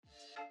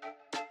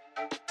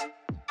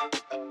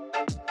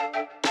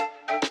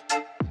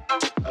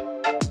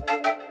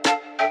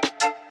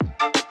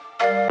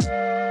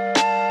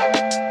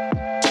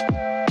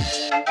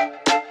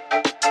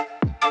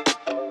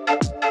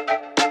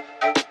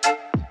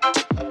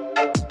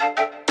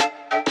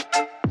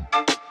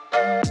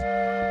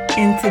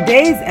In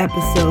today's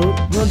episode,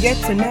 we'll get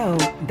to know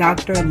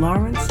Dr.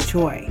 Lawrence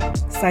Choy,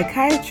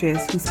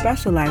 psychiatrist who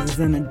specializes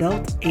in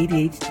adult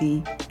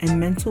ADHD and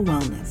mental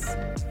wellness.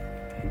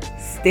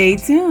 Stay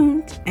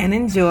tuned and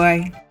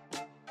enjoy.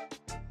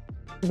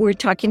 We're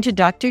talking to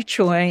Dr.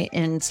 Choy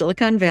in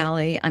Silicon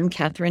Valley. I'm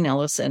Catherine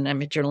Ellison.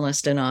 I'm a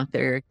journalist and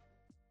author,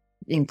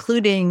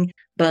 including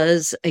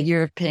Buzz, A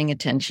Year of Paying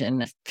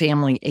Attention,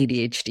 Family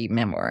ADHD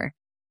Memoir.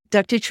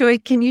 Dr. Choy,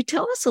 can you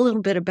tell us a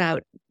little bit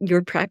about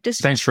your practice?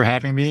 Thanks for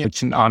having me.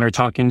 It's an honor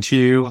talking to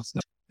you.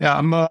 Yeah,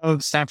 I'm a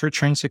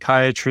Stanford-trained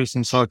psychiatrist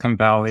in Silicon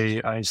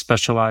Valley. I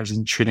specialize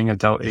in treating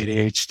adult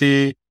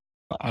ADHD.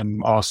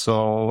 I'm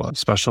also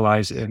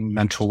specialized in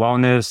mental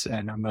wellness,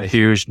 and I'm a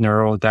huge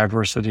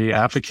neurodiversity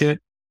advocate,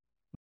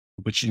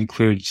 which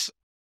includes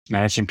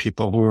managing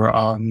people who are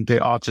on the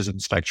autism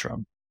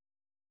spectrum.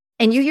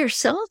 And you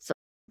yourself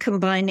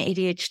combine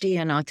ADHD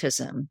and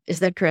autism. Is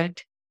that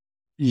correct?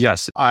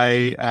 Yes,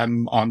 I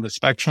am on the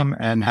spectrum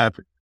and have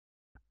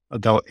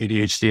adult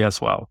ADHD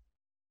as well.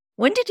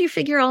 When did you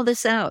figure all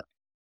this out?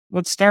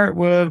 Let's start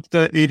with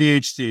the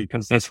ADHD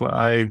because that's what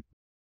I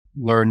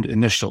learned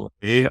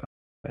initially.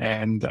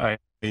 And I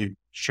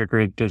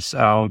figured this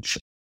out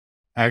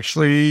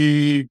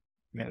actually,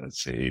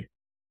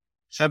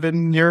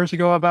 7 years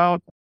ago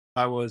about.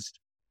 I was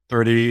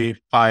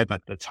 35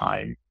 at the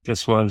time.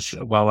 This was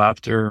well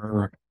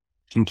after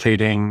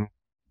completing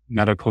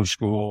medical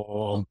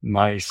school,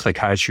 my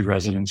psychiatry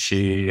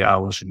residency. I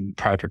was in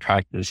private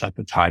practice at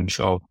the time.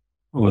 So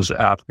it was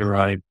after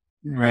I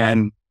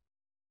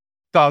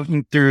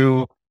gotten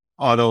through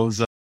all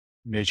those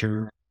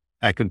major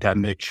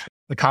academic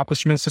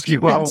accomplishments, if you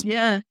will.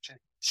 Yeah.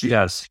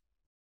 Yes.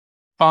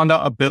 Found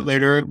out a bit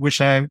later, which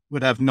I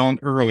would have known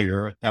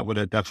earlier. That would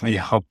have definitely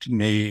helped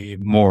me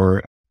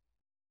more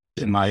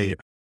in my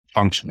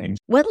functioning.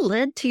 What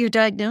led to your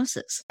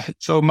diagnosis?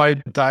 So my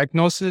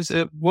diagnosis,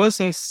 it was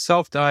a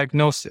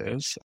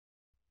self-diagnosis,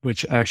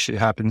 which actually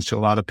happens to a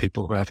lot of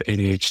people who have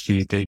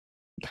ADHD. They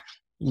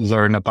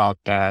learn about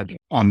that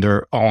on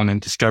their own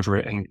and discover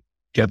it and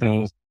get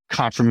a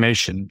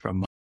confirmation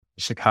from a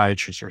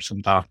psychiatrist or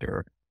some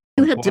doctor.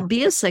 You had to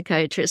be a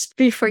psychiatrist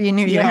before you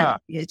knew you had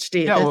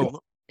ADHD. Yeah, That's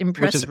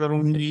impressive. Which is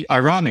really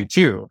ironic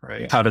too,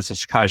 right? How does a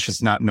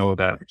psychiatrist not know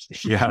that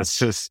he has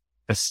this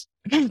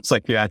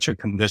psychiatric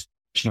condition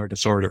or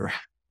disorder?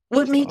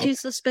 What made you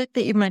suspect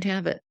that you might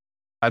have it?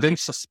 I didn't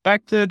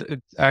suspect it.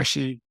 It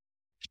actually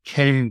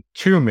came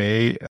to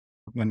me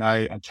when I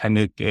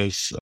attended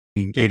this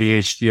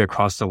ADHD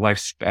Across the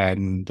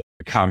Lifespan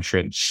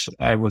conference.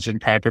 I was in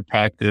private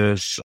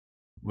practice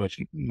with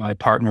my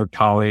partner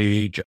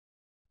colleague.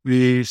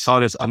 We saw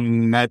this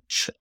unmet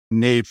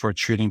need for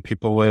treating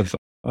people with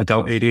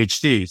adult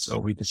ADHD. So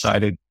we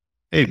decided,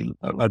 hey,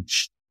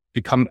 let's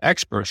become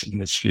experts in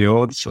this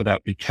field so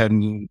that we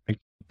can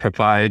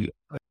provide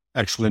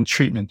excellent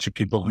treatment to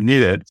people who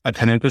need it. I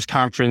attended this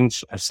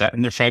conference. I sat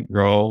in the front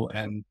row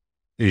and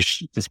they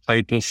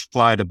displayed this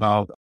slide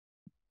about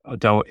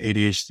adult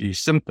ADHD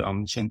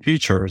symptoms and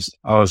features.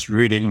 I was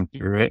reading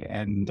through it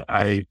and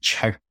I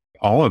checked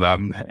all of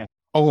them.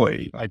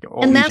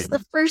 And that's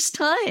the first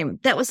time.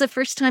 That was the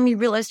first time you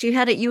realized you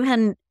had it. You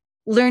hadn't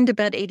learned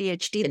about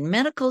ADHD in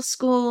medical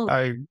school.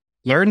 I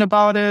learned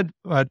about it,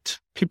 but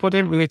people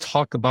didn't really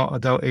talk about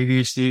adult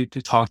ADHD.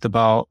 They talked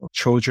about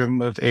children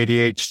with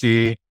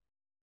ADHD. It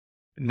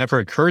never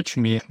occurred to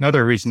me.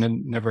 Another reason it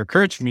never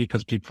occurred to me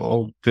because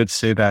people did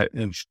say that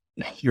if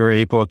you're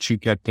able to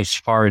get this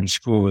far in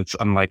school, it's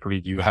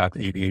unlikely you have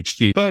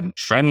ADHD. But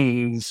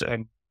friends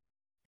and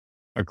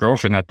a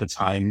girlfriend at the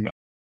time,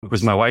 who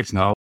was my wife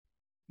now,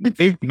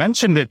 they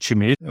mentioned it to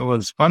me. It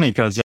was funny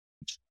because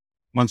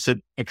once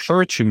it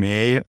occurred to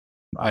me,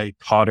 I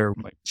called her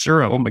like,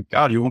 Sarah, oh my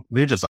God, you won't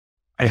believe this.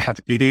 I have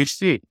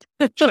ADHD.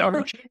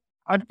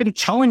 I've been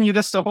telling you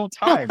this the whole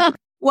time.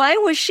 Why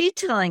was she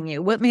telling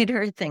you? What made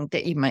her think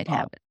that you might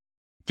have it?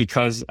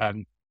 Because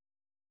I'm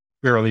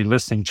barely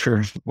listening to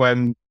her.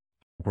 When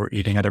we're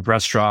eating at a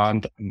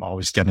restaurant, I'm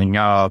always getting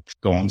up,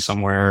 going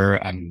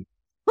somewhere. I'm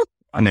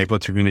unable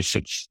to really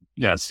sit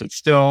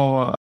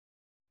still.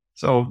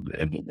 So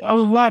a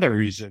lot of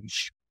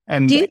reasons.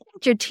 And do you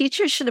think your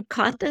teacher should have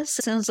caught this?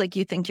 It sounds like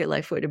you think your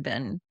life would have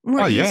been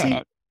more easy.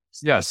 Yeah.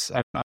 Yes.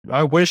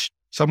 I wish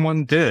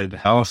someone did.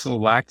 I also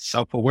lacked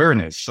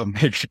self-awareness. So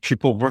maybe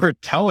people were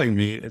telling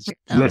me,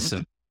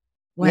 listen.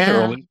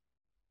 Wow.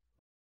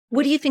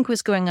 What do you think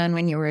was going on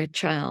when you were a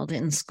child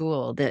in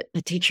school that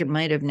a teacher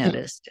might have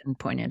noticed and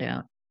pointed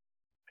out?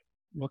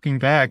 Looking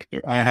back,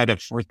 I had a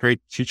fourth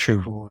grade teacher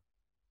who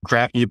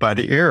grabbed me by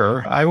the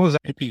ear. I was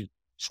maybe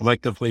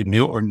selectively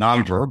mute or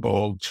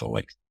nonverbal till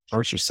like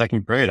first or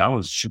second grade. I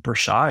was super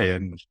shy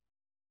and.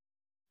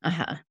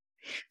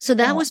 So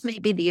that was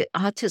maybe the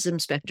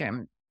autism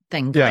spectrum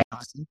thing. Yeah.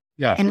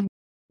 Yeah. And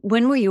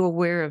when were you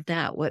aware of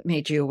that? What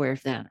made you aware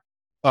of that?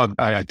 I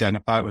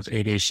identified with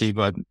ADHD,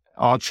 but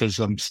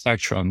autism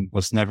spectrum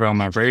was never on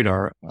my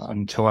radar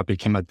until I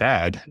became a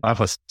dad. I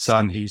have a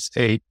son, he's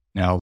 8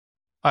 now.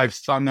 I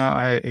found out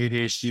I had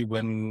ADHD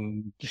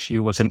when he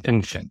was an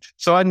infant.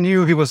 So I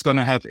knew he was going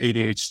to have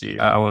ADHD.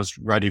 I was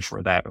ready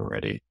for that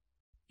already.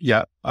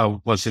 Yeah, I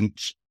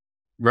wasn't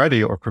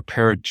ready or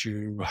prepared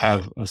to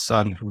have a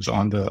son who's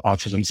on the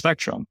autism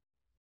spectrum.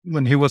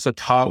 When he was a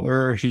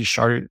toddler, he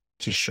started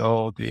to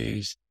show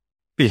these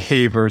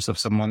behaviors of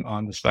someone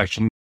on the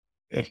spectrum.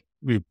 If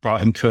we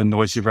brought him to a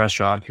noisy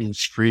restaurant, he would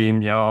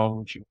scream,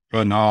 yell, he would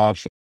run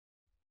off.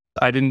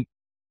 I didn't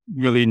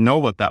really know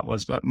what that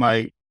was, but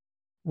my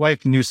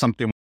wife knew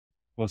something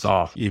was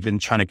off. Even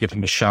trying to give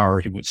him a shower,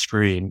 he would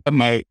scream. But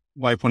my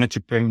wife wanted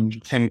to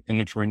bring him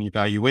in for an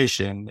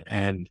evaluation,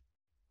 and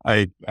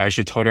I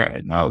actually told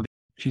her, no,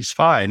 he's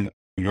fine.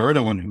 You're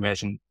the one who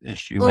has an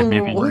issue. Like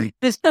maybe,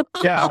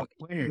 yeah,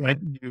 like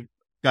you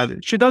got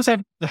it. She does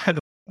have,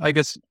 I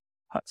guess,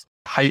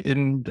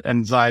 heightened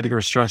anxiety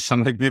or stress.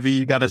 Something maybe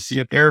you got to see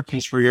a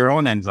therapist for your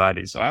own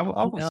anxiety. So I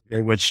was,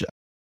 which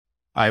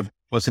I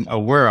wasn't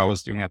aware I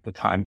was doing at the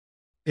time.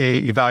 A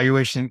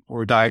evaluation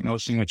for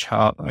diagnosing a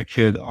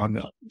kid on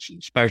the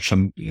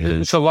spectrum,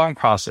 it's a long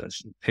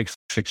process. It takes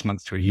 6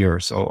 months to a year.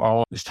 So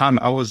all this time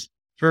I was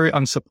very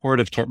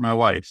unsupportive toward my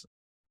wife.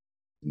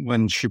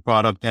 When she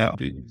brought up that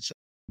these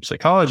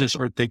psychologists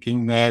are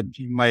thinking that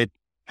you might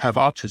have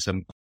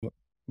autism,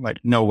 like,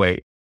 no way.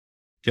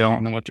 They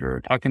don't know what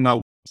they're talking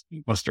about.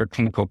 What's their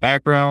clinical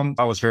background?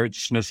 I was very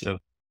dismissive.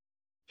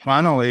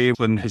 Finally,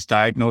 when his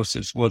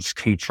diagnosis was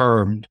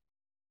confirmed,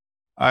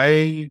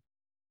 I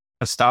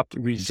stopped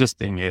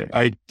resisting it.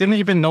 I didn't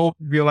even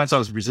realize I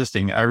was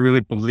resisting it. I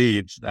really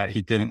believed that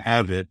he didn't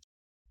have it.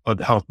 What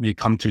helped me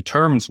come to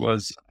terms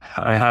was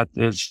I had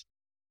this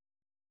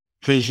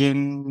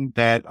vision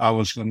that I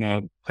was going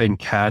to play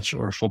catch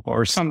or football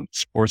or some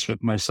sports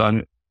with my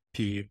son.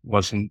 He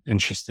wasn't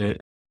interested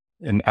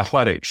in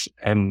athletics.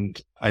 And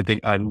I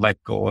think I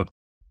let go of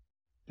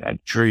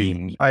that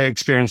dream. I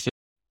experienced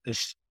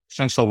this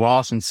sense of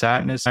loss and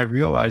sadness. I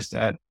realized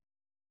that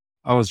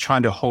I was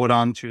trying to hold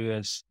on to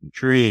this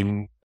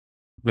dream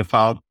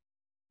without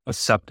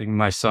accepting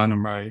my son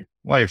and my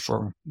wife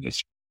for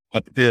this,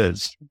 what it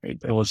is. Right?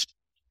 It was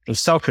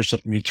selfish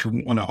of me to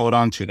want to hold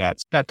on to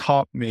that. That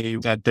taught me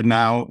that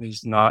denial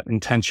is not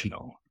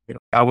intentional.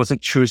 I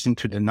wasn't choosing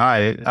to deny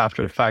it.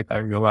 After the fact, I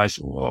realized,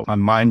 well, my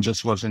mind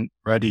just wasn't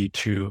ready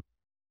to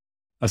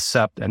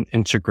accept and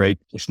integrate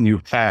this new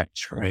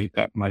fact, right?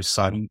 That my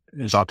son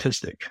is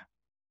autistic.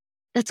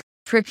 That's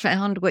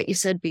profound what you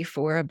said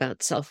before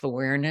about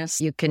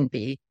self-awareness. You can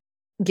be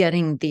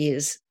getting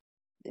these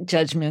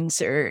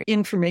judgments or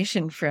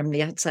information from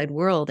the outside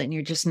world and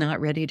you're just not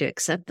ready to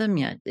accept them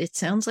yet. It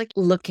sounds like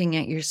looking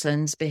at your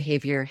son's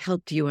behavior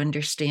helped you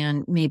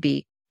understand,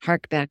 maybe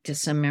hark back to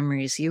some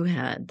memories you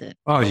had.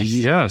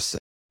 Yes.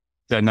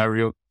 Then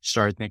I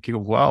started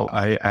thinking, well,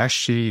 I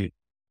actually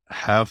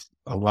have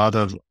a lot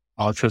of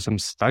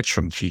autism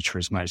spectrum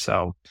features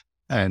myself.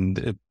 And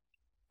it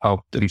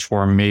helped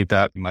inform me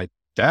that my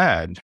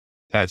dad,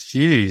 that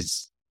he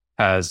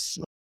has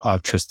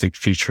autistic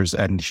features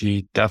and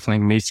he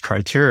definitely meets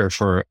criteria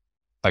for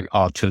like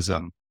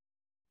autism.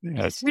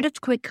 Yes. It's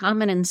quite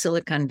common in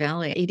Silicon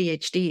Valley.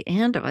 ADHD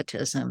and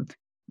autism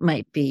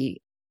might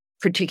be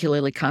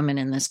particularly common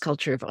in this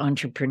culture of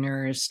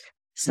entrepreneurs.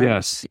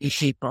 Yes.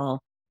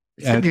 People,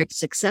 some very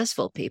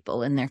successful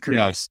people in their careers.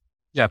 Yes.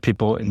 Yeah.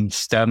 People in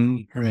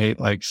STEM, right?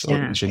 Like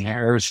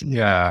engineers.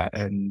 Yeah.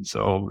 And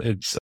so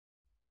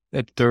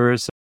there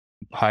is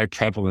a high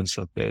prevalence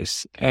of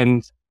this.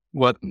 And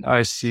what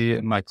I see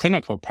in my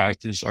clinical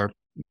practice are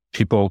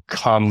people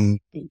come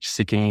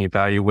seeking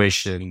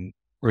evaluation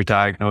or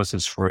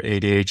diagnosis for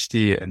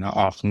ADHD, and I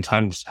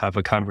oftentimes have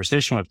a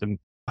conversation with them.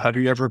 Have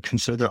you ever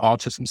considered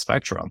autism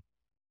spectrum?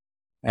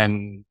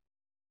 And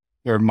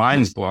their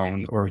mind's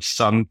blown, or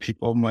some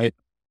people might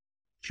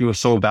feel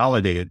so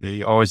validated.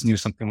 They always knew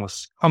something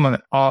was coming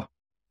up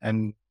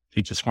and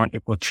they just weren't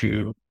able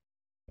to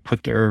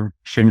put their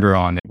finger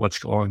on it, what's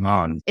going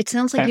on. It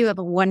sounds like you have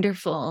a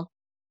wonderful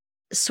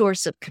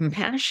source of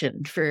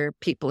compassion for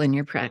people in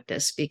your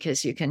practice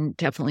because you can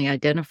definitely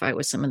identify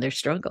with some of their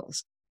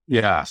struggles.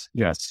 Yes,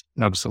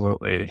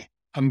 absolutely.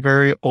 I'm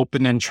very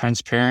open and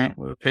transparent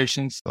with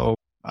patients. So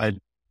I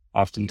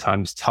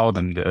oftentimes tell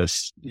them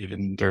this,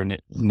 even during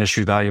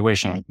initial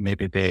evaluation. Like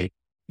maybe they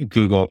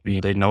Google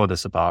me, they know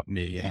this about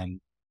me, and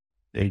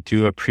they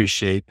do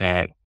appreciate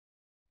that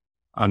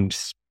I'm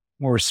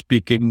more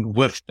speaking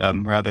with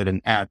them rather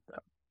than at them.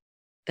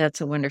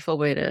 That's a wonderful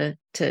way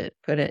to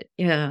put it.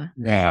 Yeah.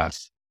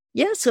 Yes.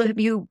 Yeah. So have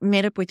you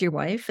made up with your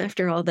wife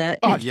after all that?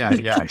 Oh,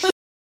 yeah.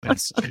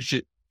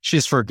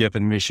 She's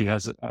forgiven me. She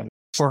has,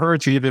 for her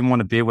to even want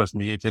to be with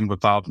me, even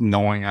without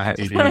knowing I had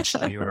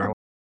ADHD or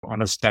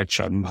on a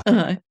spectrum.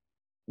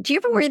 Do you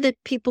ever worry that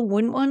people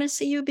wouldn't want to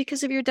see you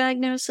because of your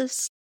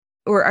diagnosis?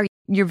 Or are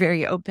you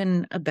very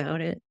open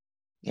about it?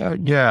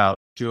 Yeah.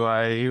 Do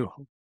I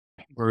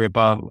worry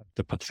about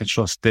the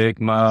potential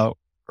stigma?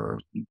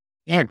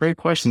 Great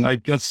question. I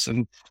guess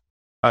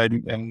I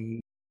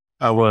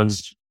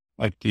was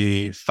like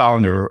the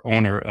founder or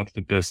owner of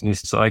the business,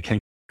 so I can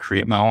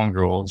create my own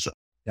rules.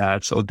 Yeah,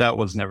 so that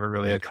was never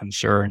really a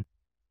concern.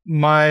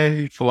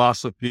 My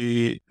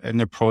philosophy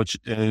and approach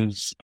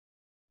is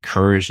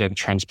courage and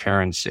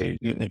transparency.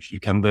 If you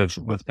can live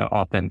with the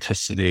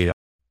authenticity,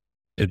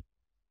 it,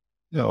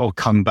 it'll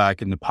come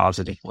back in a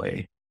positive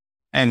way.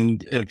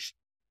 And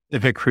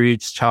if it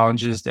creates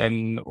challenges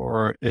then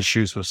or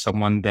issues with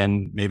someone,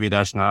 then maybe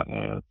that's not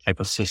a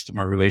type of system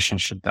or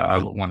relationship that I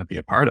would want to be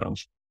a part of.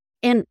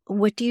 And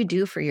what do you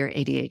do for your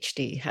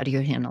ADHD? How do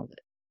you handle it?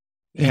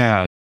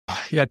 Yeah.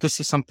 Yeah.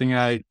 This is something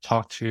I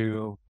talk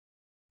to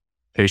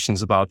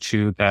patients about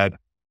too, that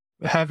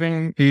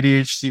having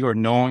ADHD or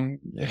knowing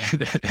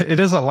it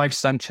is a life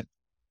sentence.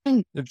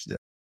 It's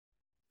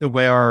the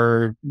way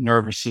our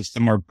nervous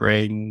system, our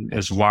brain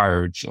is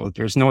wired. So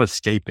there's no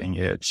escaping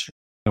it.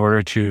 In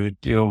order to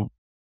deal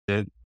with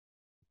it,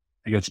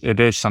 because it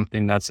is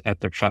something that's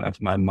at the front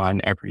of my mind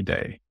every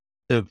day.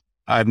 If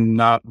I'm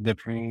not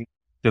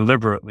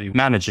deliberately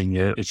managing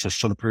it, it's a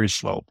slippery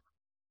slope.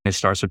 It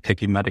starts with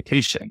taking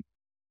medication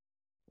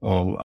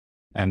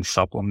and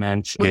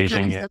supplements. What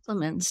kind of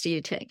supplements do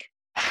you take?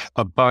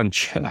 A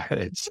bunch.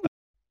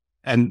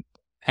 And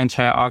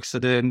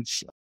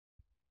antioxidants,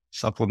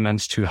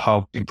 supplements to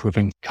help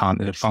improving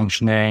cognitive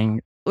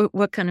functioning.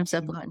 What kind of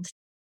supplements?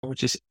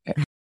 Which is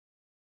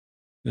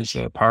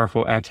a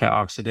powerful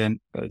antioxidant.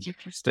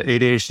 The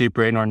ADHD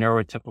brain or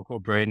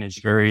neurotypical brain is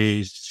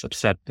very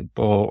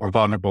susceptible or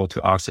vulnerable to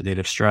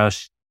oxidative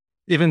stress.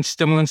 Even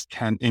stimulants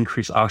can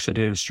increase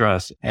oxidative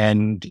stress.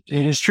 And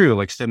it is true,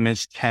 like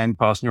stimulants can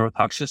cause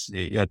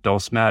neurotoxicity. Yet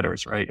dose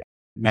matters, right?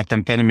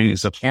 Methamphetamine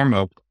is a form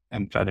of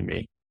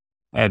amphetamine.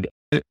 And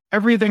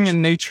everything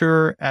in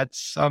nature at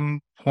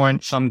some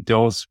point, some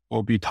dose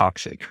will be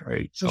toxic,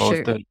 right? So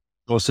sure. The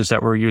doses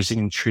that we're using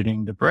in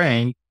treating the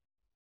brain,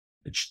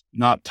 it's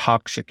not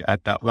toxic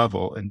at that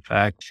level. In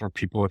fact, for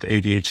people with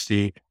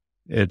ADHD,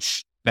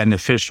 it's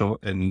beneficial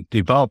in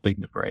developing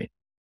the brain.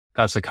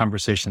 That's a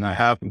conversation I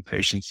have with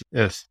patients.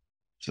 If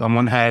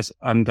someone has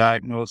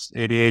undiagnosed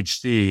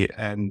ADHD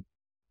and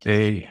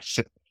a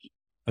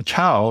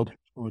child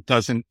who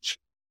doesn't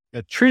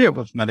get treated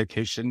with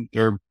medication,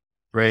 their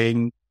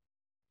brain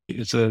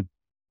is a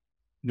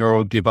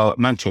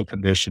neurodevelopmental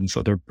condition.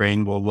 So their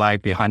brain will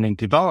lag behind in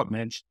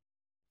development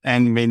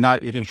and may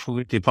not even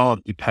fully develop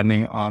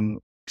depending on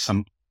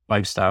some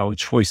lifestyle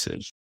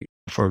choices.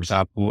 For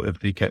example, if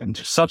they get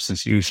into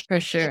substance use. For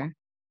sure.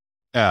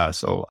 Yeah.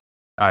 So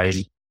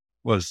I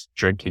was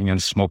drinking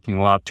and smoking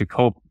a lot to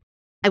cope.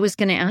 I was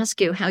going to ask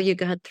you how you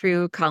got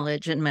through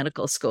college and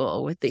medical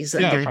school with these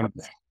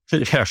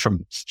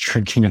from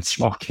drinking and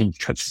smoking.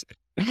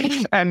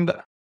 And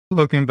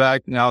looking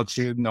back now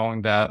to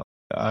knowing that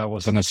I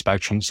was on a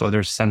spectrum, so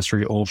there's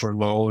sensory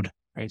overload,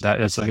 right? That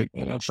is a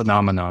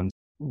phenomenon.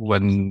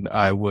 When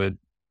I would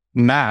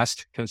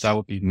mask, because I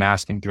would be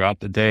masking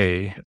throughout the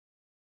day,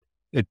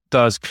 it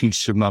does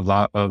consume a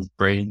lot of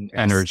brain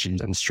energy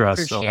and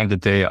stress. So at the end of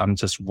the day, I'm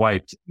just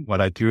wiped.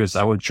 What I do is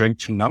I would drink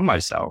to numb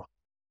myself.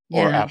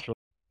 Yeah. Or after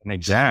an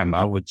exam,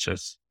 I would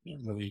just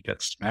really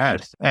get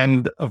smashed.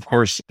 And of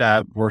course,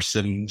 that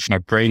worsens my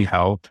brain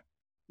health.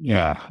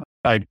 Yeah.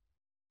 I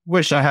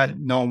wish I had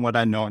known what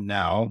I know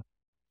now.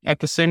 At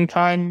the same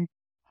time,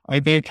 I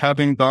think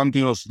having gone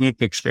through those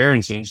unique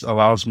experiences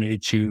allows me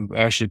to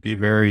actually be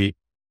very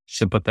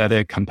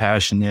sympathetic,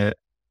 compassionate,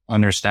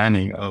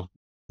 understanding of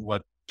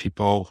what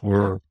people who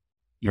are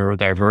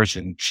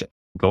neurodivergent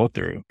go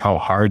through, how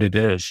hard it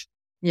is.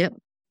 Yep.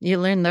 You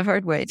learn the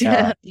hard way to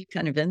have that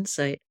kind of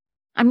insight.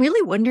 I'm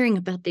really wondering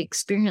about the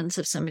experience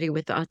of somebody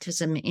with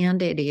autism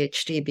and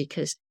ADHD,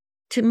 because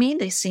to me,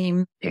 they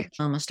seem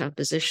almost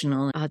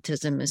oppositional.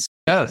 Autism is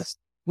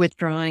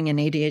withdrawing and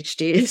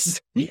ADHD is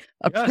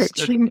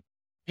approaching.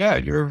 Yeah,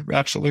 you're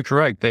absolutely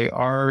correct. They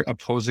are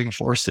opposing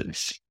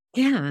forces.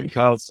 Yeah.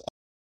 Because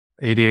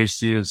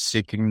ADHD is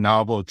seeking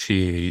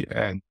novelty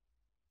and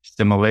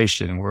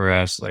stimulation,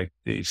 whereas like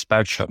the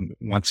spectrum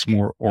wants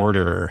more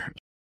order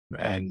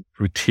and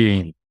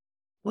routine.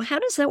 Well, how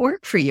does that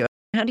work for you?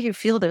 How do you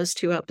feel those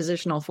two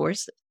oppositional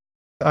forces?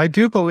 I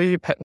do believe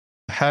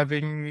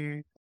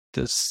having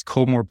this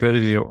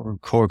comorbidity or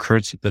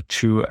co-occurrence of the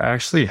two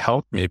actually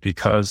helped me,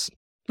 because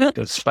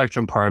the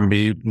spectrum part of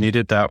me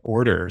needed that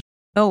order.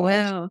 Oh,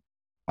 wow.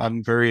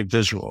 I'm very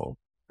visual,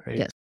 right?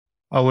 Yes.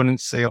 I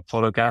wouldn't say a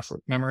photographic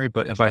memory,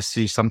 but if I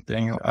see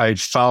something, I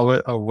file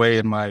it away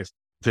in my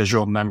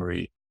visual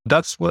memory.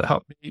 That's what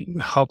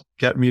helped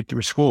get me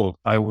through school.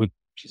 I would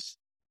just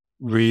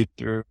read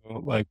through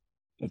like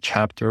a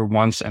chapter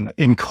once and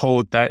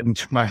encode that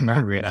into my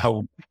memory.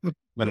 And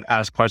when I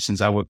ask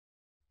questions, I would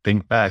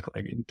think back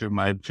like into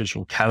my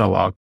visual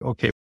catalog.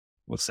 Okay,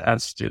 what's the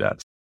answer to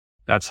that?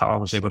 That's how I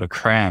was able to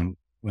cram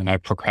when I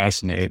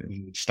procrastinate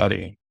in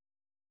studying.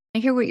 I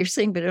hear what you're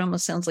saying, but it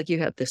almost sounds like you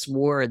have this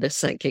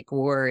psychic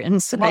war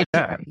inside.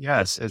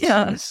 Yes.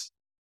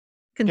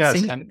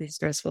 Can be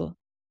stressful.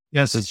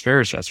 Yes, it's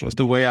very stressful.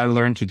 The way I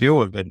learn to deal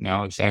with it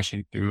now is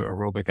actually through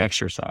aerobic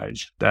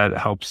exercise. That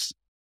helps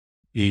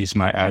ease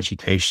my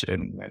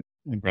agitation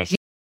and rest.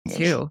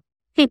 Too.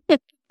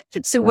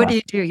 So what do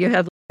you do? You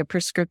have like a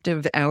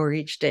prescriptive hour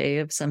each day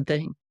of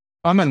something?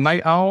 I'm a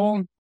night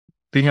owl.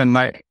 being a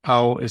night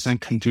owl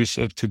isn't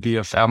conducive to be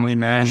a family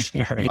man.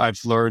 Right?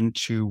 I've learned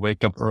to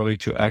wake up early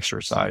to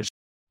exercise.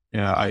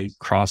 Yeah, I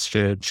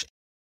CrossFit.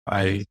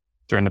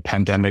 During the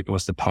pandemic, it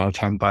was the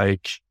Peloton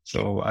bike.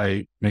 So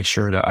I make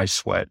sure that I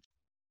sweat.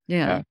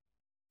 Yeah,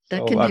 that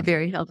So can be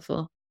very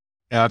helpful.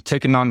 I've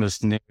taken on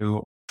this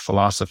new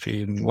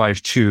philosophy in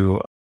life too.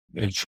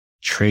 It's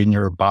train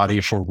your body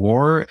for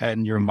war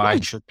and your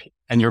mind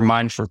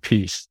for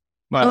peace.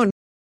 But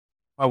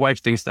my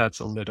wife thinks that's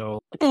a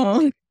little.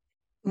 Oh,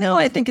 no,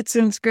 I think it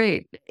sounds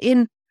great.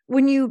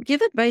 When you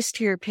give advice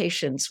to your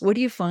patients, what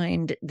do you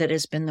find that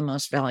has been the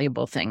most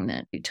valuable thing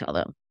that you tell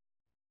them?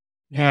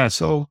 Yeah,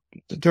 so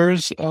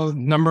there's a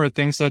number of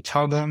things that I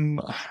tell them.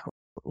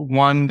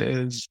 One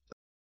is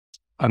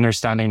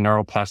understanding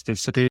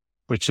neuroplasticity,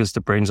 which is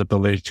the brain's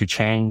ability to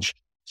change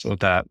so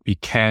that we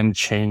can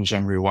change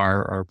and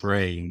rewire our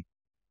brain.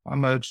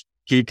 I'm a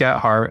geek at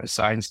heart, a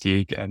science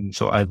geek, and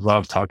so I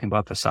love talking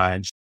about the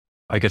science.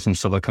 I guess in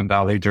Silicon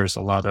Valley, there's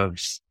a lot of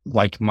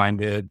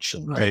like-minded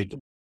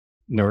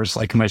nerds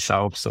like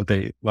myself, so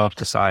they love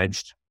the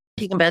science.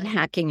 Speaking about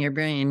hacking your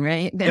brain,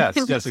 right?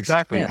 Yes,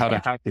 exactly. Yeah. How to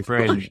hack the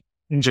brain.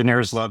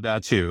 Engineers love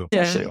that too.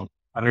 Yeah. So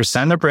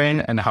understand the brain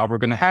and how we're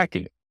going to hack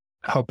it.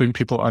 Helping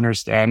people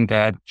understand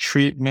that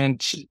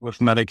treatment with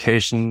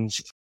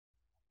medications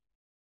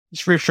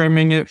is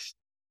reframing it,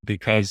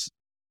 because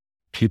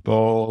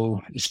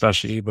people,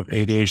 especially with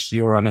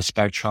ADHD or on the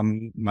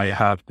spectrum, might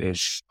have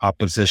this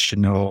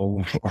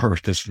oppositional or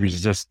this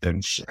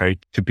resistance,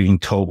 right, to being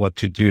told what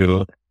to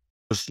do.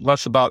 It's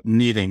less about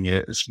needing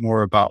it. It's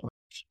more about,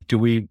 do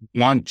we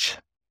want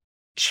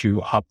to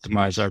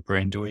optimize our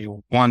brain? Do we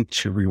want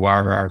to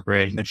rewire our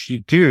brain? If you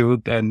do,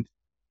 then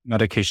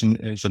medication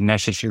is a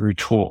necessary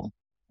tool.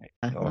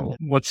 So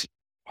what's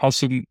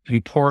also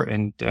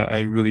important,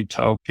 I really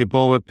tell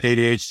people with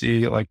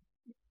ADHD, like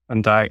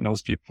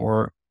undiagnosed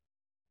before,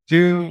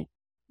 do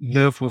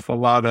live with a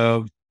lot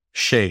of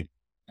shame.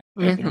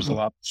 There's a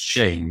lot of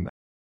shame.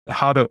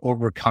 How to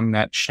overcome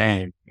that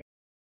shame?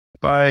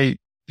 By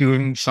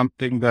doing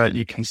something that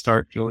you can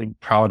start feeling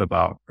proud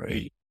about,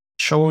 right?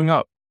 Showing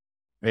up,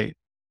 right?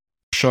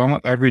 Showing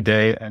up every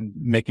day and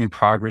making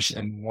progress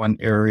in one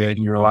area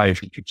in your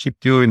life. If you keep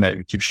doing that,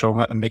 you keep showing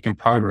up and making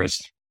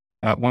progress,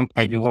 at one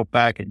point you look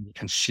back and you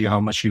can see how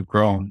much you've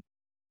grown.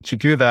 To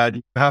do that,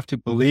 you have to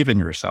believe in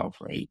yourself,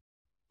 right?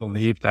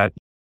 Believe that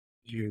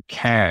you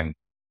can.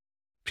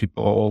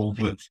 People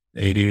with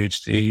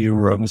ADHD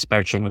or on the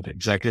spectrum with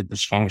executive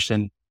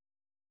dysfunction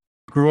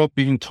grew up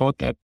being told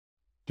that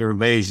they're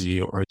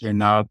lazy or they're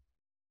not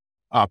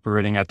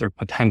operating at their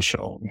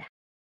potential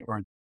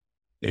or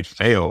they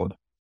failed.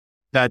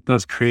 That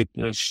does create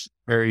this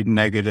very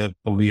negative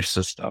belief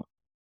system.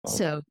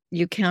 So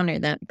you counter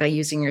that by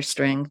using your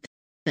strength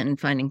and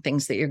finding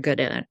things that you're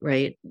good at,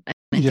 right? I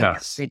think Yes.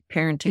 that's great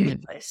parenting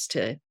advice,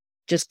 to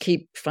just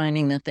keep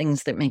finding the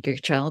things that make your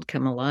child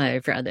come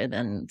alive rather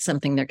than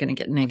something they're going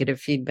to get negative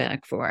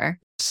feedback for.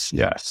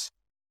 Yes.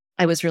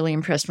 I was really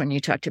impressed when you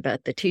talked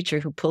about the teacher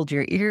who pulled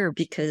your ear,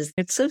 because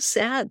it's so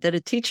sad that a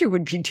teacher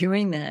would be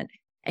doing that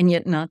and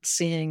yet not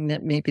seeing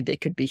that maybe they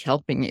could be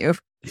helping you.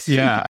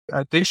 Yeah,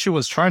 I think she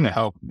was trying to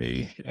help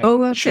me.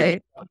 Oh, okay.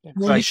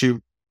 She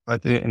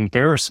it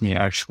embarrassed me,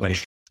 actually.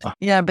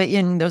 Yeah, but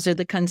those are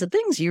the kinds of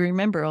things you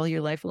remember all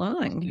your life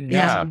long.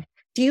 Yeah.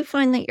 Do you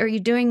find that, are you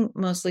doing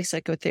mostly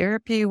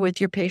psychotherapy with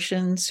your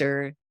patients,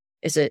 or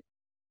is it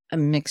a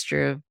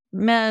mixture of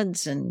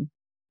meds and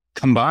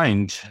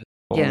Combined?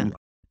 Yeah.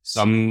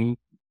 Some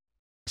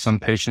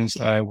patients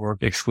I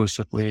work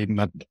exclusively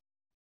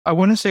I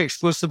wouldn't say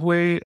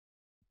exclusively.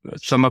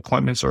 Some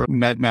appointments are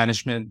med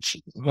management,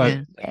 but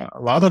a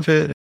lot of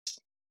it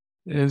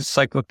is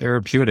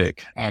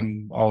psychotherapeutic.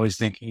 I'm always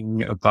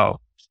thinking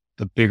about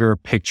the bigger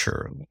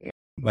picture.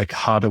 Like,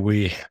 how do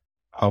we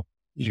help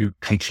you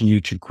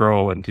continue to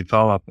grow and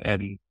develop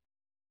and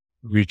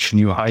reach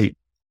new height?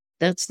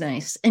 That's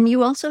nice. And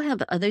you also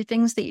have other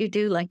things that you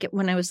do. Like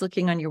when I was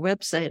looking on your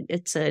website,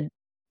 it said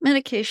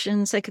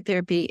medication,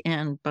 psychotherapy,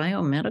 and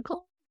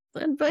biomedical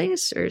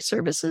advice or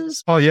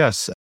services. Oh,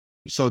 yes.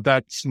 So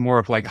that's more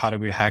of like, how do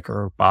we hack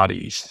our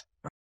bodies?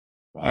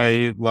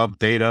 I love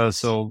data.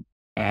 So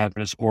I have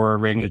this Aura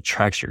ring that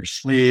tracks your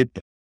sleep,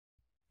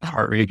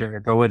 heart rate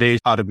variability.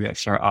 How do we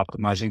start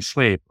optimizing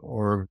sleep,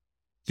 or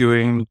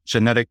doing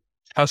genetic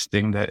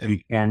testing that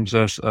informs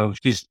us of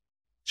these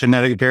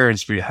genetic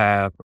variants we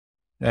have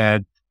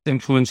that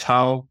influence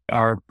how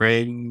our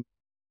brain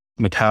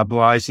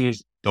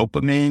metabolizes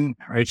dopamine,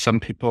 right? Some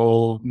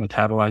people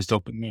metabolize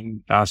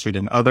dopamine faster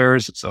than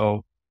others.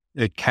 So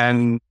it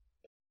can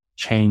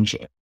change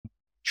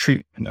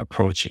treatment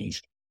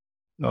approaches.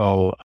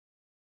 So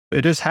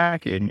it is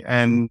hacking.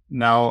 And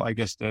now I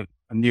guess a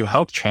new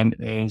health trend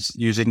is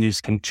using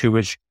these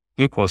continuous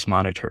glucose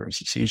monitors,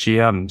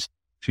 CGMs,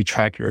 to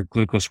track your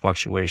glucose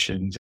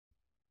fluctuations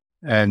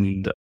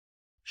and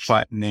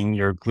flattening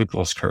your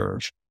glucose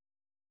curve.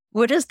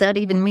 What does that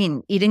even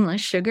mean? Eating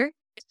less sugar?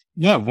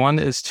 Yeah, one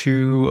is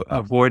to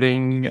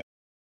avoiding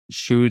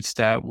foods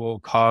that will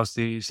cause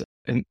these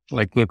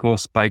like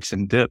glucose spikes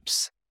and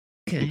dips.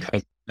 Okay.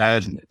 Because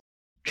that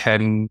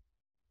can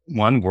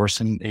one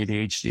worsen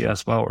ADHD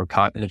as well, or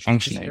cognitive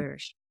functioning. Sure.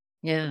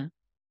 Yeah.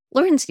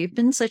 Lawrence, you've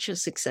been such a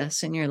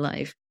success in your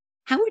life.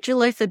 How would your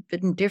life have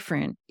been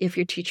different if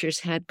your teachers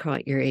had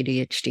caught your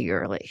ADHD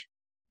early?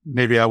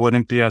 Maybe I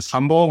wouldn't be as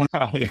humble.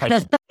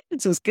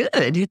 This was good.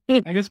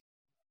 I guess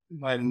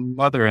my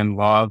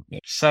mother-in-law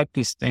said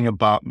this thing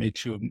about me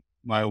to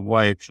my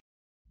wife,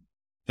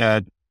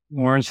 that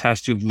Lawrence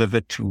has to live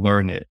it to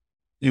learn it.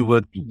 It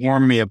would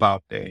warn me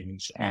about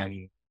things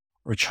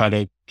or try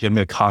to give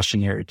me a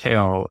cautionary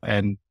tale.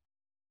 And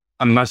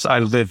unless I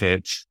live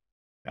it,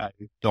 I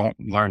don't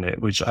learn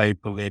it, which I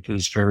believe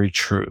is very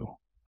true.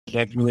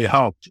 That really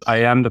helped. I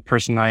am the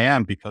person I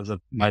am because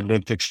of my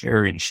lived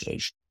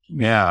experiences.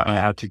 Yeah, I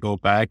had to go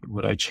back.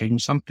 Would I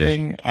change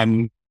something?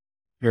 I'm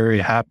very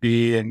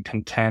happy and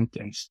content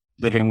and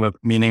living with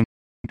meaning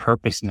and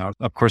purpose now.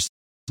 Of course,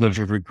 live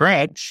with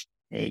regret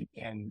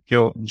and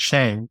guilt and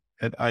shame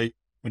that I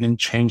wouldn't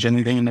change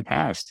anything in the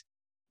past.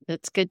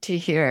 That's good to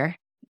hear.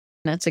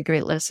 That's a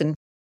great lesson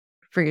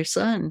for your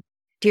son.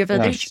 Do you have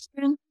other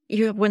children?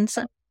 You have one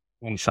son?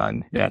 One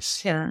son,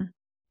 yes. Yeah.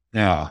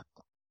 Yeah.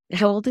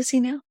 How old is he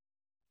now?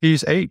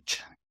 He's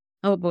 8.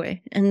 Oh,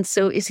 boy. And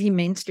so is he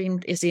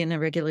mainstreamed? Is he in a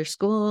regular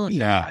school?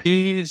 Yeah.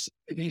 He's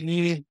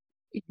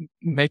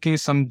making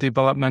some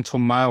developmental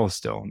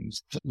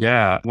milestones.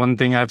 Yeah. One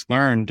thing I've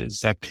learned is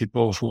that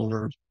people who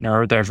are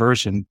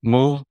neurodivergent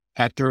move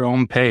at their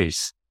own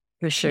pace.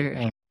 For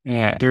sure.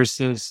 Yeah. There's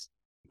this,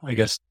 I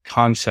guess,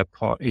 concept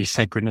called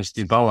asynchronous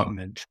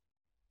development.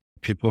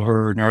 People who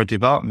are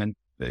neurodevelopment,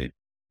 they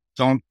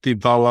don't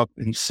develop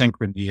in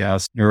synchrony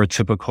as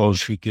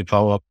neurotypicals who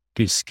develop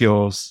these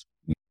skills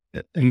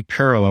in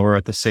parallel or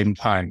at the same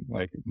time,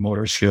 like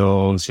motor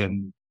skills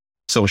and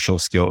social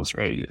skills,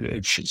 right?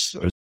 It's just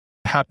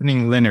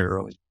happening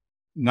linearly.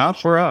 Not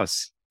for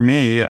us. For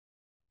me,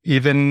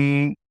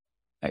 even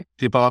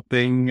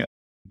developing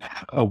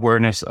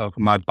awareness of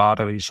my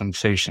bodily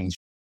sensations,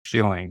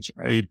 feelings,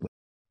 right?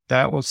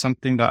 That was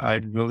something that I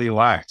really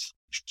lacked.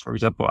 For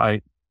example,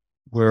 I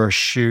wear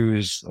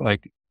shoes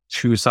like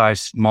 2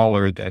 sizes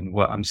smaller than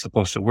what I'm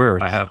supposed to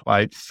wear. I have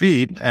wide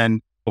feet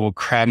and I will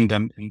cram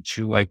them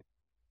into like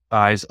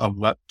size of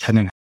 10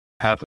 and a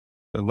half,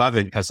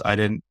 11 because I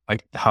didn't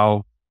like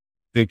how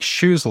big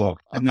shoes look.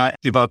 I'm not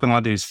developing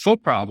all these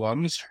foot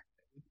problems.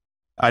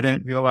 I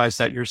didn't realize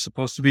that you're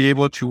supposed to be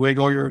able to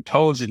wiggle your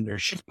toes in your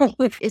shoes.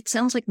 It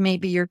sounds like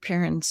maybe your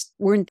parents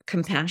weren't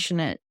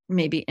compassionate,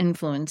 maybe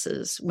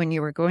influences when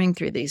you were going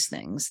through these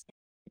things.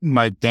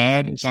 My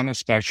dad is on the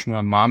spectrum.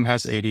 My mom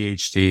has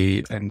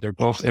ADHD, and they're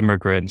both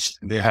immigrants.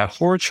 They have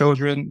 4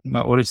 children.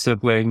 My oldest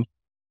sibling,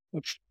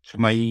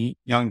 my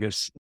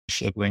youngest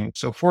sibling.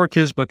 So 4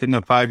 kids within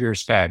a 5-year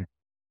span.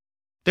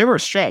 They were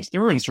stressed. They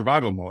were in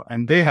survival mode,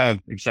 and they have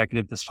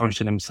executive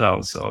dysfunction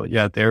themselves. So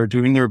yeah, they're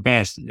doing their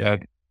best.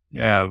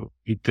 Yeah,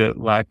 we did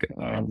lack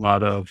a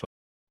lot of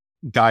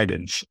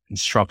guidance and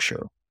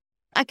structure.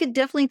 I could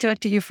definitely talk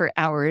to you for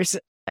hours.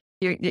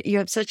 You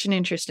have such an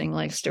interesting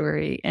life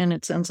story, and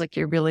it sounds like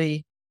you're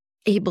really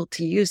able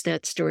to use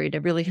that story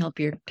to really help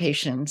your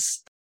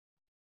patients.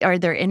 Are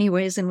there any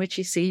ways in which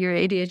you see your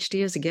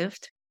ADHD as a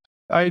gift?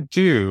 I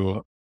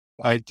do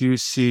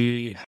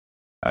see,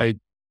 I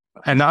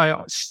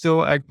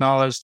still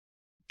acknowledge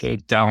the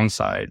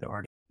downside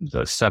or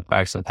the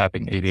setbacks of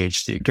having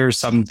ADHD. There's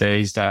some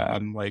days that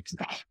I'm like,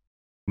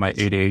 my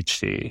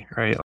ADHD,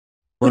 right?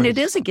 When it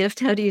is a gift,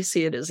 how do you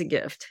see it as a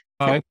gift?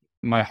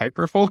 My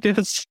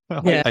hyperfocus.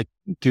 Yeah. I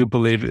do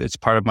believe it's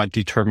part of my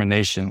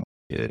determination.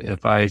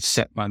 If I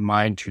set my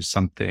mind to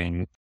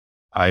something,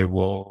 I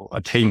will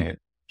attain it.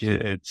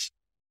 It's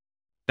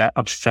that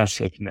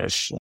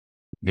obsessiveness.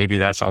 Maybe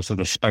that's also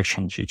the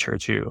spectrum feature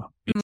too.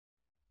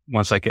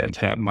 Once I get into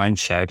that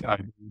mindset, I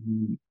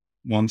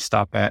won't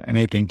stop at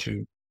anything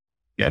to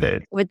get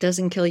it. What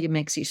doesn't kill you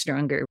makes you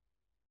stronger.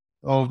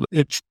 Oh,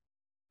 it's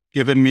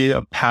given me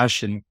a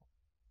passion,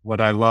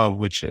 what I love,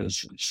 which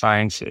is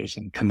sciences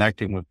and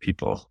connecting with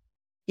people.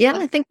 Yeah,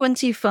 I think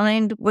once you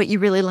find what you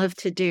really love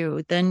to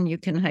do, then you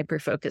can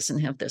hyper-focus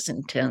and have this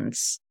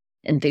intense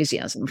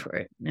enthusiasm for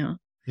it. No?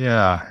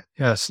 Yeah,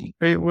 yes.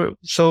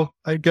 So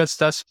I guess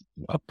that's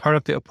a part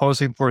of the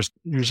opposing force.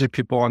 Usually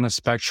people on the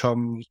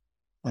spectrum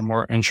are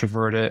more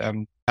introverted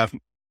and have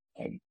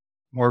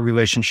more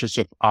relationships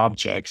with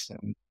objects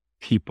and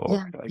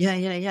people.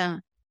 Yeah.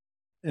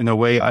 In a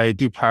way, I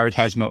do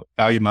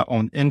value my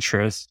own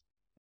interests.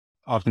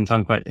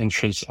 Oftentimes my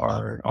interests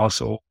are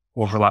also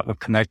overlap with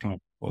connecting with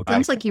people.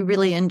 Sounds like you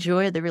really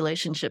enjoy the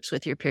relationships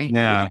with your parents.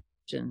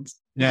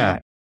 Yeah.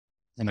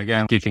 And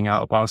again, geeking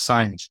out about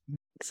science.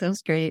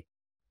 Sounds great.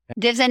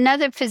 There's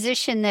another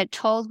physician that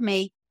told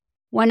me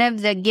one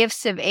of the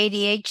gifts of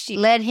ADHD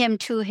led him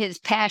to his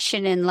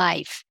passion in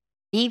life.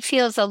 He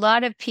feels a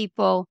lot of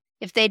people,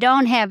 if they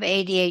don't have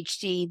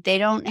ADHD, they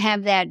don't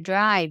have that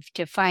drive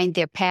to find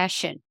their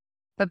passion.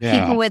 But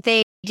people with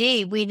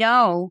ADHD, we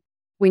know.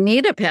 We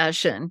need a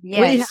passion. Yes.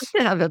 We have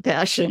to have a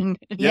passion.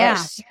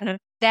 Yes. Yeah.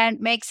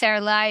 That makes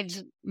our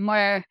lives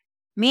more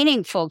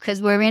meaningful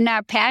because we're in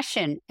our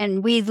passion.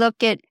 And we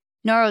look at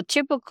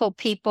neurotypical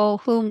people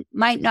who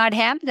might not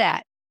have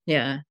that.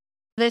 Yeah.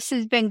 This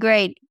has been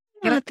great.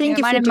 Well, You're thank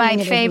you one for of doing my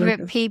it, favorite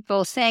Elizabeth.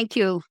 people. Thank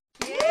you.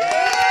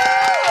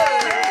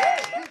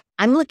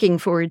 I'm looking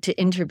forward to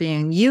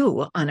interviewing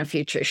you on a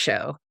future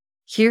show.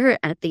 Here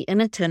at the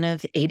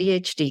Inattentive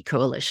ADHD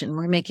Coalition,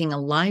 we're making a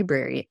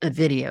library of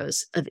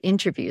videos of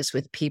interviews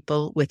with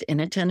people with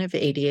inattentive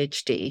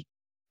ADHD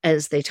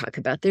as they talk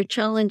about their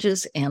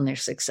challenges and their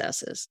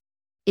successes.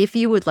 If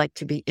you would like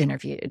to be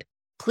interviewed,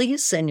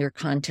 please send your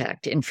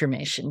contact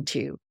information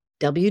to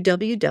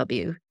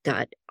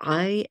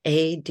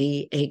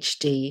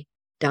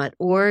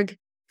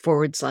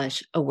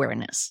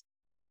www.iadhd.org/awareness.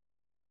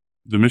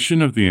 The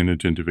mission of the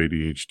Inattentive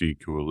ADHD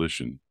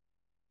Coalition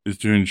is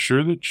to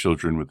ensure that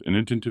children with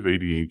inattentive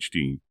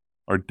ADHD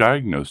are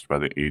diagnosed by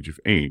the age of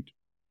 8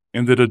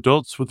 and that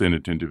adults with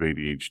inattentive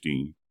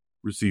ADHD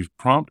receive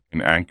prompt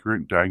and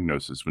accurate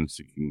diagnosis when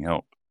seeking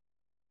help.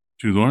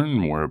 To learn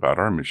more about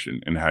our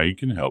mission and how you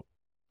can help,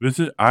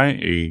 visit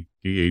iadhd.org.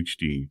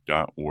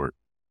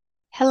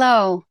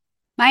 Hello,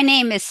 my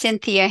name is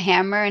Cynthia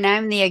Hammer, and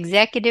I'm the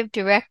Executive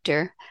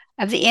Director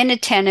of the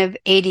Inattentive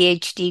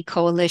ADHD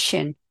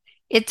Coalition.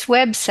 Its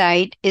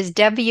website is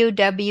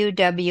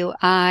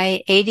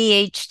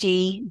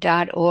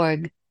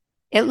www.iadhd.org.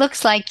 It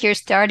looks like you're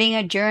starting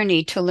a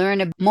journey to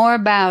learn more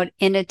about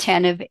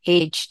inattentive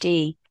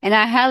ADHD, and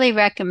I highly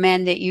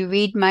recommend that you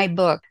read my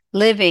book,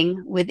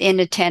 Living with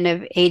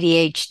Inattentive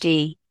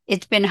ADHD.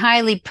 It's been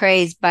highly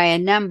praised by a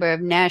number of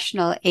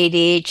national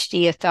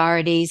ADHD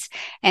authorities,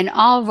 and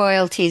all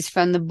royalties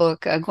from the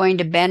book are going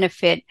to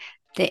benefit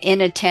the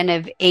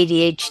Inattentive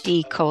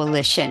ADHD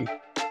Coalition.